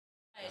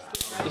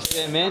Just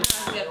there, man.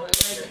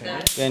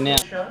 Go now.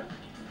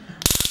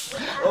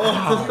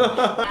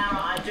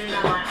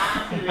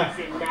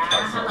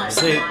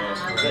 See,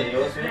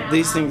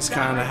 these things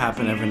kind of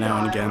happen every now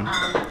and again.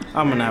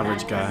 I'm an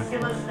average guy.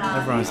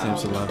 Everyone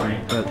seems to love me,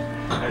 but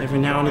every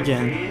now and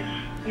again,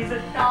 you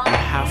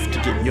have to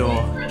get your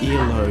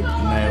earlobe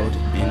nailed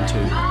into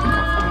the coffee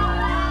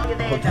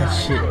table. Hold that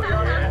shit.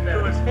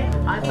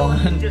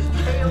 On.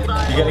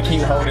 You gotta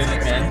keep holding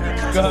it,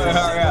 man. Go,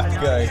 hurry up,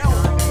 go.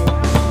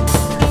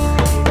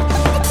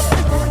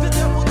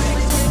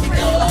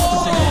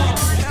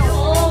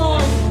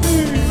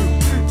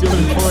 Do you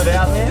want to pull it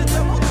out, man?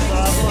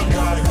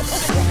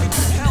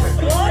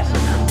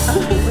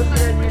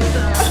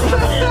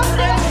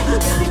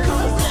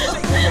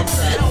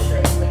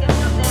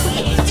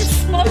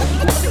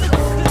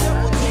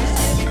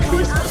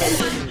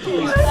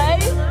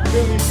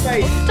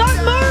 Don't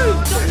move!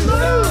 Don't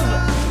move!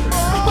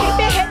 Keep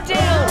your head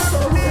down!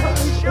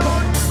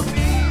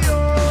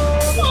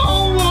 Oh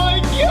my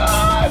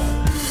god!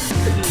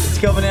 It's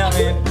coming out,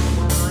 man.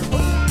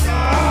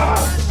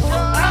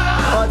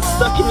 Oh, it's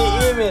stuck in your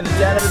ear, man. It's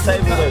down at the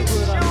table, though.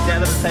 It's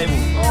down at the table.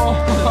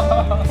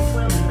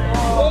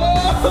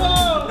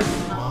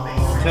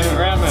 Turn it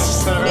around, man.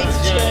 Turn it around.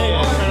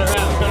 Yeah.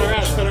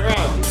 Turn it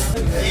around.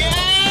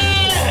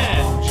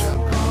 Yeah!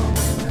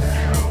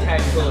 Okay,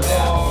 pull it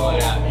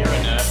out. You're a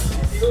nurse.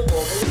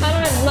 I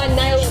don't have my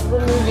nail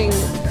removing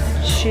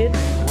shit.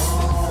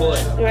 Pull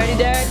it. You ready,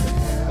 Derek?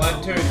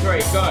 1, 2,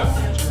 3, go.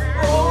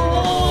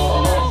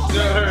 Oh,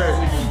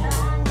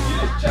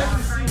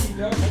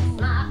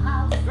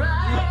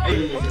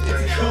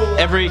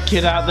 Every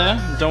kid out there,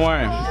 don't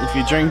worry. If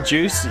you drink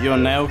juice, your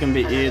nail can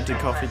be eared to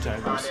coffee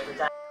tables.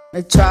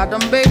 They tried to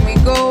make me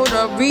go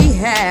to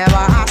rehab.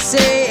 I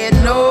said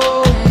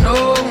no,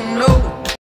 no, no.